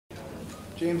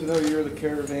James, I know you're the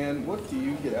Caravan. What do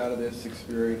you get out of this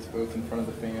experience, both in front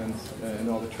of the fans and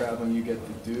all the traveling you get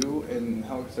to do, and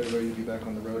how excited are you to be back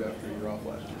on the road after you were off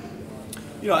last year?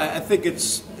 You know, I think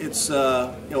it's you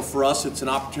know, for us, it's an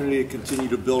opportunity to continue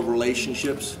to build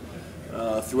relationships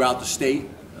throughout the state,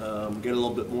 get a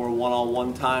little bit more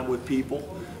one-on-one time with people.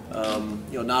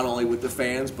 You know, not only with the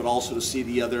fans, but also to see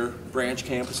the other branch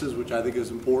campuses, which I think is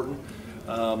important.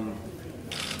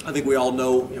 I think we all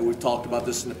know, you know, we've talked about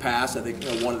this in the past. I think,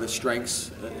 you know, one of the strengths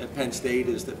at Penn State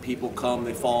is that people come,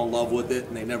 they fall in love with it,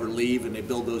 and they never leave, and they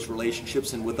build those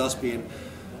relationships. And with us being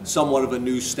somewhat of a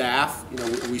new staff, you know,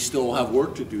 we still have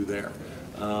work to do there.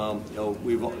 You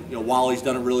know, Wally's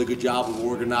done a really good job of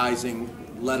organizing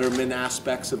letterman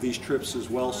aspects of these trips as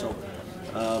well. So,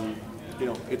 you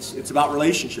know, it's about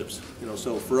relationships. You know,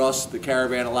 so for us, the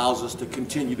Caravan allows us to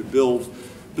continue to build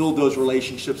those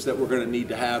relationships that we're going to need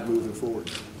to have moving forward.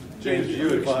 James, do you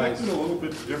expect a little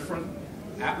bit different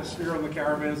atmosphere on the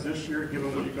Caravans this year,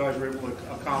 given what you guys were able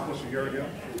to accomplish a year ago?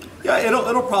 Yeah,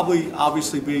 it'll probably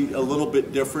obviously be a little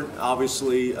bit different.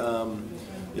 Obviously, you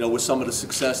know, with some of the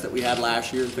success that we had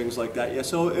last year and things like that. Yeah,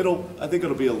 so I think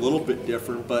it'll be a little bit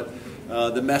different, but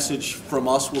the message from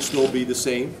us will still be the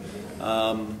same.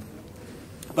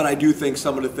 But I do think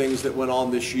some of the things that went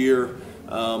on this year,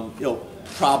 you know,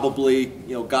 probably,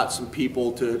 you know, got some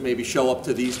people to maybe show up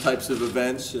to these types of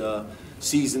events.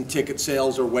 Season ticket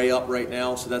sales are way up right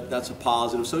now, so that's a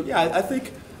positive. So yeah, I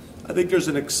think there's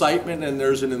an excitement and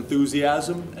there's an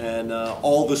enthusiasm, and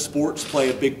all the sports play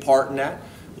a big part in that.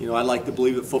 You know, I like to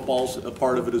believe that football's a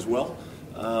part of it as well.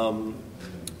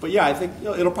 But yeah, I think, you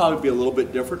know, it'll probably be a little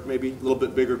bit different, maybe a little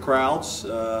bit bigger crowds,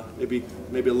 maybe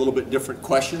a little bit different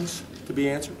questions to be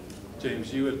answered.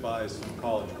 James, you advise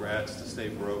college grads to stay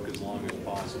broke as long as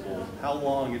possible. How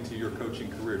long into your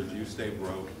coaching career did you stay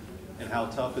broke, and how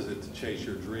tough is it to chase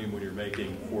your dream when you're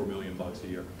making $4 million a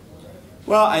year?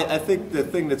 Well, I think the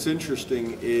thing that's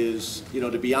interesting is, you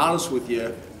know, to be honest with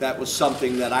you, that was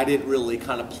something that I didn't really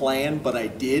kind of plan, but I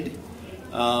did.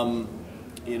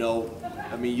 You know,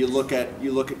 I mean, you look at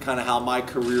kind of how my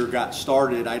career got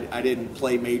started. I didn't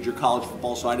play major college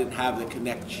football, so I didn't have the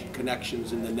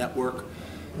connections in the network.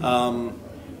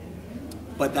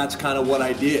 But that's kind of what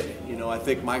I did. You know, I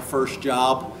think my first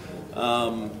job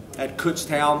at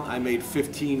Kutztown, I made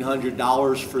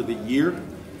 $1,500 for the year.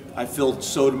 I filled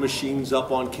soda machines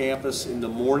up on campus in the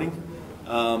morning,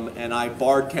 and I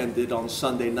bartended on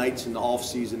Sunday nights in the off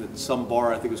season at some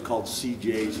bar. I think it was called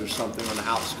CJ's or something on the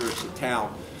outskirts of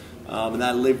town. And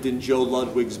I lived in Joe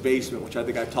Ludwig's basement, which I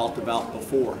think I talked about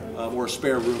before, or a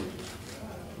spare room.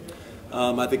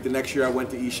 I think the next year I went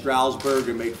to East Stroudsburg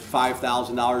and made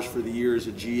 $5,000 for the year as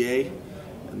a GA.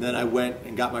 And then I went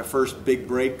and got my first big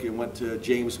break and went to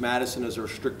James Madison as a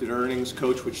restricted earnings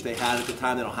coach, which they had at the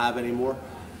time, they don't have anymore.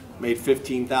 Made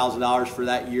 $15,000 for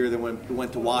that year. Then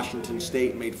went to Washington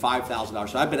State and made $5,000.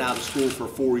 So I've been out of school for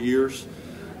 4 years,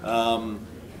 and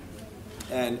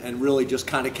really just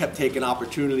kind of kept taking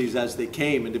opportunities as they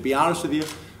came. And to be honest with you,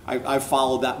 I've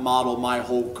followed that model my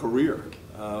whole career.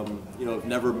 You know, I've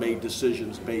never made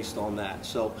decisions based on that.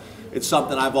 So it's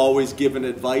something I've always given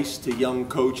advice to young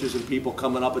coaches and people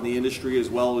coming up in the industry, as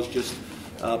well as just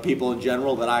people in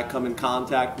general that I come in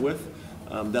contact with,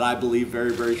 that I believe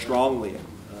very, very strongly in.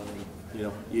 You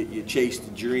know, you chase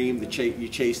the dream, you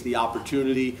chase the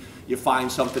opportunity, you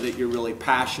find something that you're really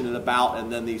passionate about,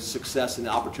 and then the success and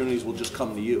the opportunities will just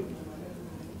come to you.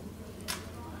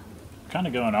 Kind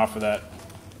of going off of that,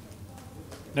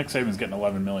 Nick Saban's getting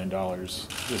 $11 million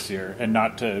this year, and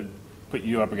not to put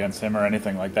you up against him or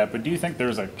anything like that, but do you think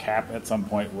there's a cap at some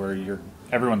point where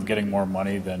everyone's getting more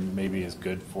money than maybe is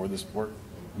good for the sport?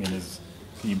 I mean,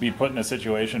 can you be put in a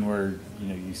situation where, you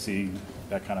know, you see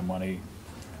that kind of money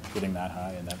getting that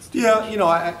high, and that's yeah, you know,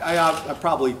 I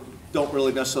probably don't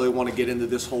really necessarily want to get into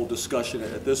this whole discussion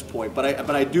at this point, but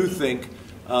I do think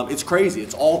it's crazy.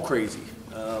 It's all crazy.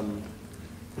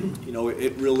 You know,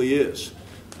 it really is.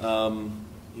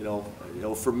 You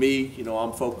know, for me, you know,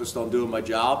 I'm focused on doing my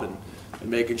job and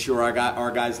making sure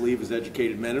our guys leave as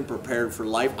educated men and prepared for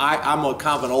life. I'm a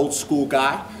kind of an old school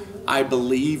guy. I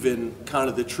believe in kind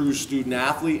of the true student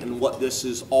athlete and what this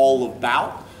is all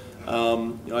about.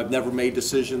 You know, I've never made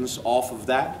decisions off of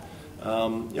that.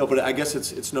 You know, but I guess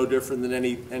it's no different than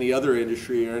any other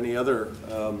industry or any other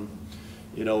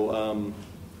you know,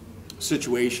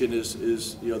 situation.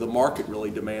 Is you know, the market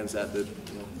really demands that.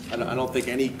 You know, I don't think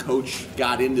any coach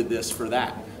got into this for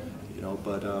that. You know,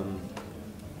 but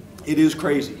it is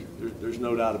crazy. There's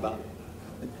no doubt about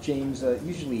it. James,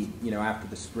 usually, you know, after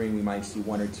the spring, we might see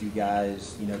one or two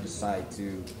guys, you know, decide to,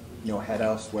 you know, head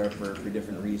elsewhere for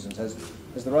different reasons.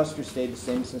 Has the roster stayed the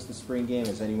same since the spring game?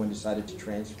 Has anyone decided to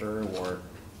transfer, or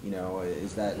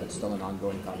is that still an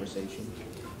ongoing conversation?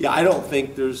 Yeah, I don't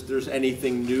think there's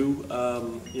anything new,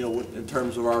 in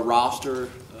terms of our roster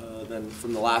than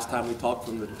from the last time we talked,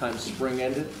 from the time spring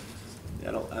ended.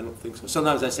 I don't think so.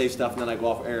 Sometimes I say stuff and then I go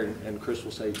off air and Chris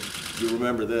will say, "You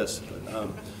remember this?"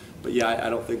 But yeah, I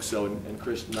don't think so. And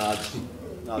Chris nods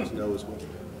no as well.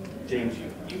 James,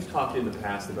 you've talked in the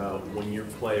past about when your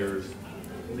players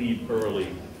leave early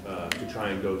to try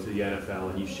and go to the NFL,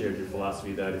 and you shared your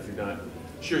philosophy that if you're not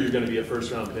sure you're going to be a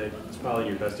first-round pick, it's probably in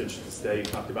your best interest to stay. You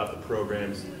talked about the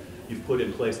programs you've put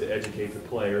in place to educate the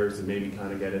players and maybe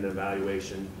kind of get an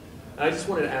evaluation. And I just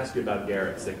wanted to ask you about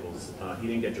Garrett Sickles. He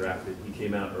didn't get drafted. He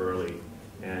came out early.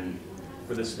 And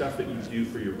for the stuff that you do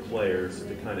for your players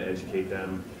to kind of educate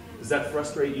them, does that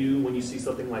frustrate you when you see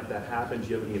something like that happen? Do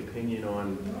you have any opinion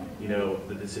on,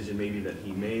 the decision maybe that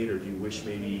he made, or do you wish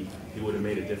maybe he would have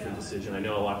made a different decision? I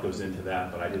know a lot goes into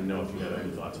that, but I didn't know if you had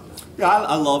any thoughts on that. Yeah,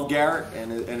 I love Garrett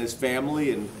and his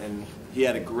family, and he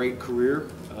had a great career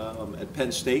at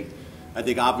Penn State. I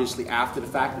think obviously after the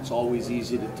fact it's always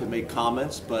easy to make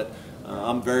comments, but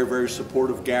I'm very, very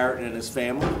supportive of Garrett and his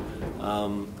family.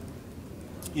 When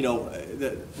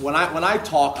I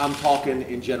talk, I'm talking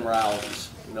in generalities.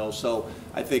 So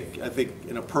I think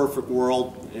in a perfect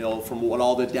world, from what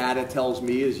all the data tells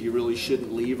me, is you really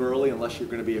shouldn't leave early unless you're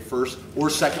going to be a first or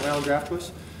second round draft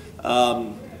choice.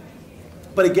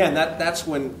 But again, that's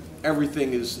when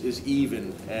everything is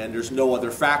even and there's no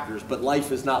other factors. But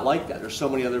life is not like that. There's so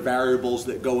many other variables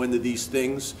that go into these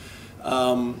things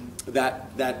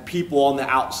that people on the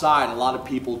outside, a lot of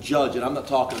people judge. And I'm not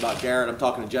talking about Garrett. I'm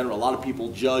talking in general. A lot of people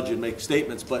judge and make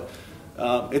statements, but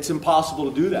it's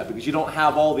impossible to do that because you don't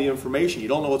have all the information. You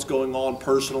don't know what's going on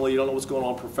personally. You don't know what's going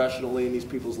on professionally in these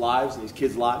people's lives, in these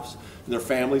kids' lives, in their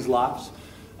families' lives.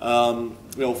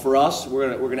 For us,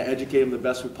 we're gonna educate them the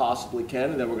best we possibly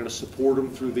can, and then we're gonna support them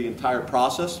through the entire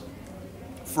process.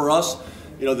 For us,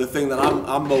 the thing that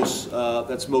I'm most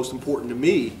that's most important to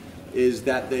me is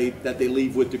that they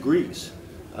leave with degrees.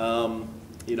 And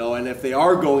if they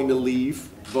are going to leave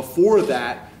before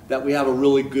that we have a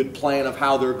really good plan of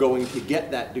how they're going to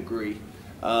get that degree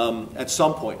at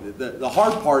some point. The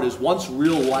hard part is once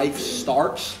real life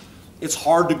starts, it's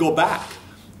hard to go back.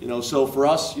 So for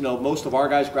us, most of our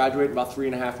guys graduate in about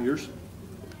 3.5 years.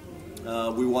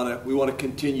 We want to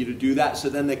continue to do that, so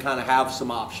then they kind of have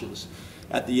some options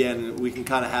at the end, and we can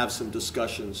kind of have some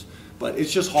discussions. But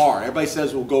it's just hard. Everybody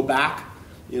says we'll go back,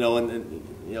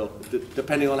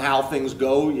 depending on how things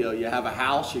go, you have a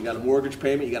house, you got a mortgage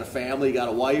payment, you got a family, you got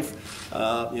a wife,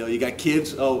 you got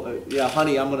kids. Oh, yeah,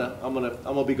 honey, I'm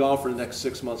gonna be gone for the next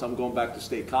 6 months. I'm going back to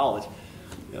state college.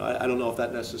 I don't know if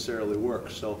that necessarily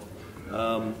works. So,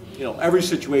 every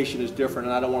situation is different,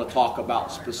 and I don't want to talk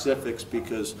about specifics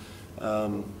because I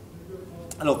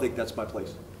don't think that's my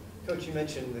place. Coach, you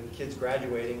mentioned the kids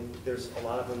graduating. There's a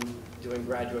lot of them doing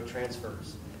graduate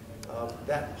transfers.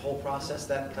 That whole process,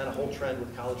 that kind of whole trend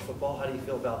with college football, how do you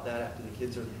feel about that after the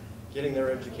kids are getting their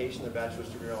education, their bachelor's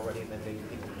degree already, and then maybe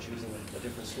people are choosing a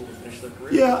different school to finish their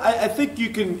career? Yeah, I think you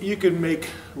can make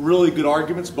really good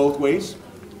arguments both ways.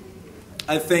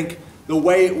 I think the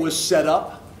way it was set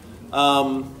up,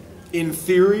 in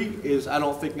theory, is I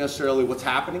don't think necessarily what's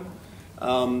happening.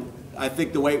 I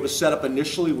think the way it was set up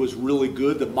initially was really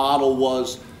good. The model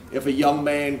was if a young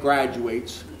man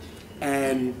graduates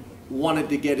and wanted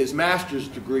to get his master's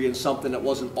degree in something that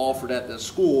wasn't offered at the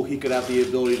school, he could have the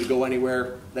ability to go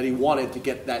anywhere that he wanted to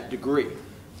get that degree.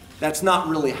 That's not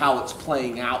really how it's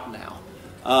playing out now.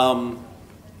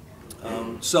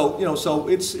 So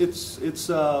it's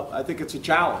I think it's a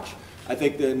challenge. I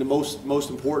think the most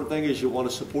important thing is you want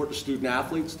to support the student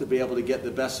athletes to be able to get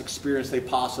the best experience they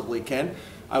possibly can.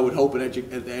 I would hope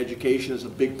the education is a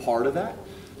big part of that.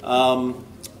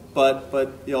 But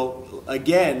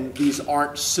again, these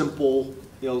aren't simple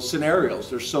scenarios.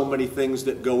 There's so many things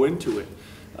that go into it.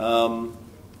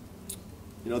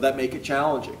 That make it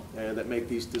challenging and that make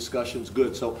these discussions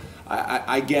good. So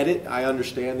I get it. I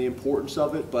understand the importance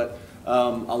of it, but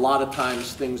a lot of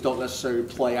times things don't necessarily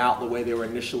play out the way they were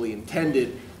initially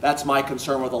intended. That's my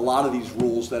concern with a lot of these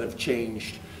rules that have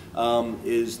changed,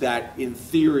 is that in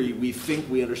theory we think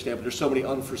we understand, but there's so many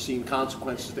unforeseen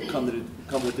consequences that come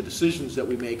with the decisions that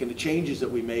we make and the changes that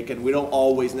we make, and we don't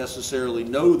always necessarily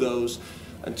know those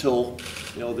until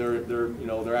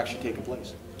they're actually taking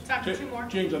place.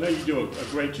 James, I know you do a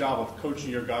great job of coaching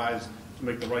your guys to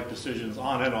make the right decisions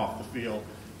on and off the field.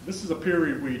 This is a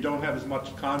period where you don't have as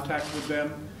much contact with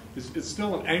them. It's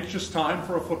still an anxious time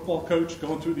for a football coach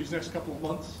going through these next couple of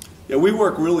months? Yeah, we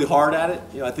work really hard at it.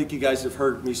 I think you guys have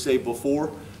heard me say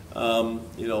before,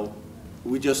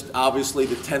 we just, obviously,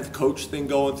 the 10th coach thing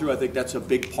going through, I think that's a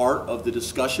big part of the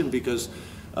discussion because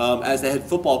as the head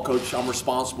football coach, I'm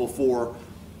responsible for,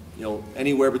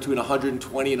 anywhere between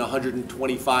 120 and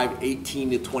 125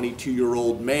 18 to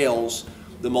 22-year-old males,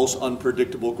 the most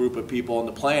unpredictable group of people on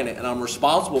the planet, and I'm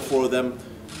responsible for them,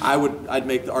 I'd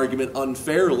make the argument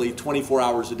unfairly, 24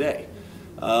 hours a day.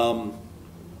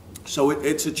 So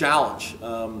it's a challenge.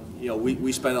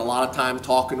 We spend a lot of time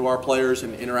talking to our players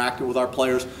and interacting with our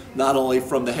players, not only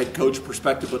from the head coach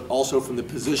perspective, but also from the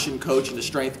position coach and the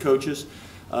strength coaches.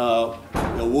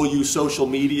 We'll use social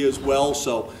media as well.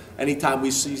 So anytime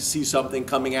we see something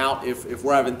coming out, if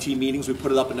we're having team meetings, we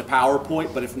put it up in the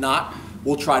PowerPoint. But if not,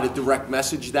 we'll try to direct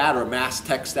message that or mass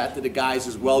text that to the guys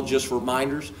as well, just for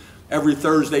reminders. Every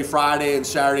Thursday, Friday, and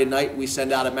Saturday night, we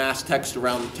send out a mass text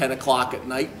around 10 o'clock at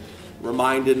night,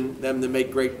 reminding them to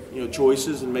make great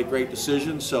choices and make great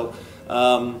decisions. So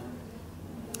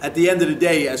at the end of the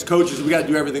day, as coaches, we got to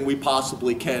do everything we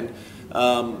possibly can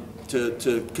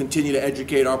to continue to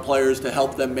educate our players, to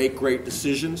help them make great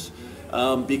decisions.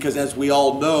 Because as we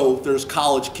all know, there's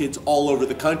college kids all over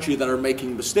the country that are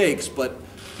making mistakes, but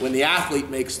when the athlete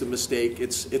makes the mistake,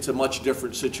 it's a much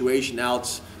different situation. Now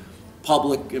it's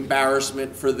public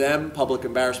embarrassment for them, public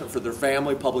embarrassment for their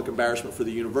family, public embarrassment for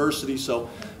the university. So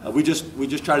we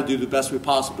just try to do the best we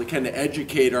possibly can to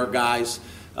educate our guys,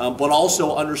 but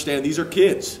also understand these are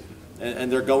kids,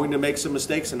 and they're going to make some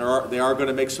mistakes, and they are going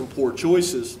to make some poor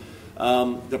choices.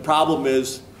 The problem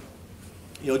is,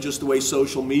 just the way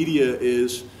social media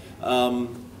is,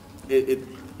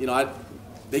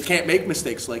 they can't make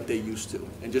mistakes like they used to,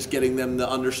 and just getting them to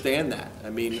understand that. I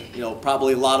mean,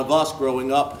 probably a lot of us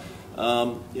growing up,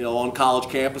 on college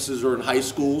campuses or in high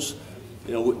schools,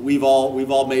 we've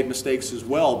all made mistakes as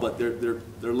well. But they're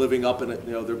living up in it.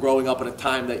 They're growing up in a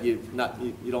time that you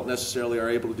don't necessarily are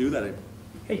able to do that anymore.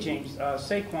 Hey James,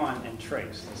 Saquon and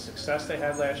Trace, the success they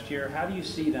had last year, how do you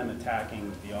see them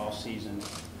attacking the off season?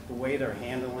 The way they're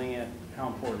handling it, how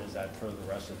important is that for the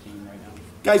rest of the team right now?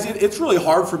 Guys, it's really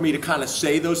hard for me to kind of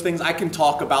say those things. I can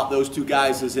talk about those two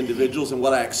guys as individuals and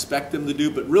what I expect them to do,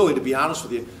 but really, to be honest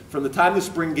with you, from the time the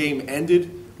spring game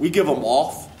ended, we give them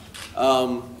off.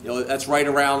 That's right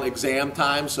around exam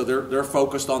time, so they're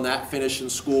focused on that, finishing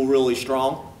school really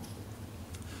strong.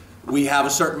 We have a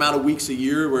certain amount of weeks a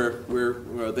year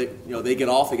where they get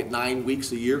off. They get 9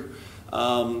 weeks a year.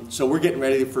 So we're getting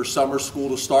ready for summer school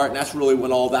to start, and that's really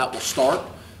when all that will start.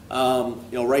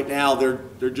 Right now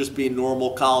they're just being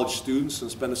normal college students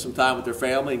and spending some time with their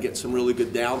family and getting some really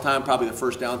good downtime, probably the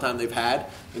first downtime they've had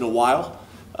in a while.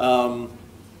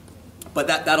 But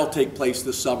that'll take place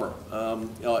this summer.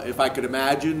 If I could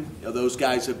imagine, those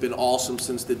guys have been awesome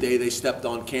since the day they stepped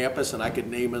on campus, and I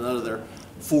could name another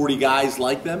 40 guys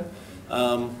like them.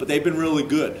 But they've been really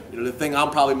good. The thing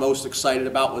I'm probably most excited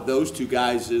about with those two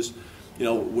guys is,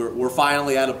 we're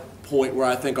finally at a point where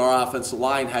I think our offensive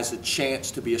line has a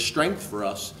chance to be a strength for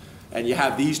us. And you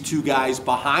have these two guys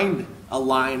behind a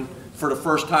line for the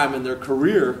first time in their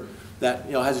career that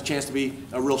has a chance to be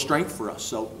a real strength for us.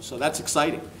 So that's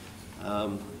exciting.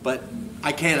 But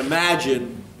I can't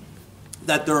imagine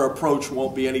that their approach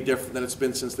won't be any different than it's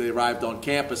been since they arrived on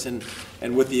campus, and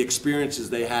with the experiences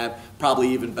they have, probably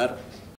even better.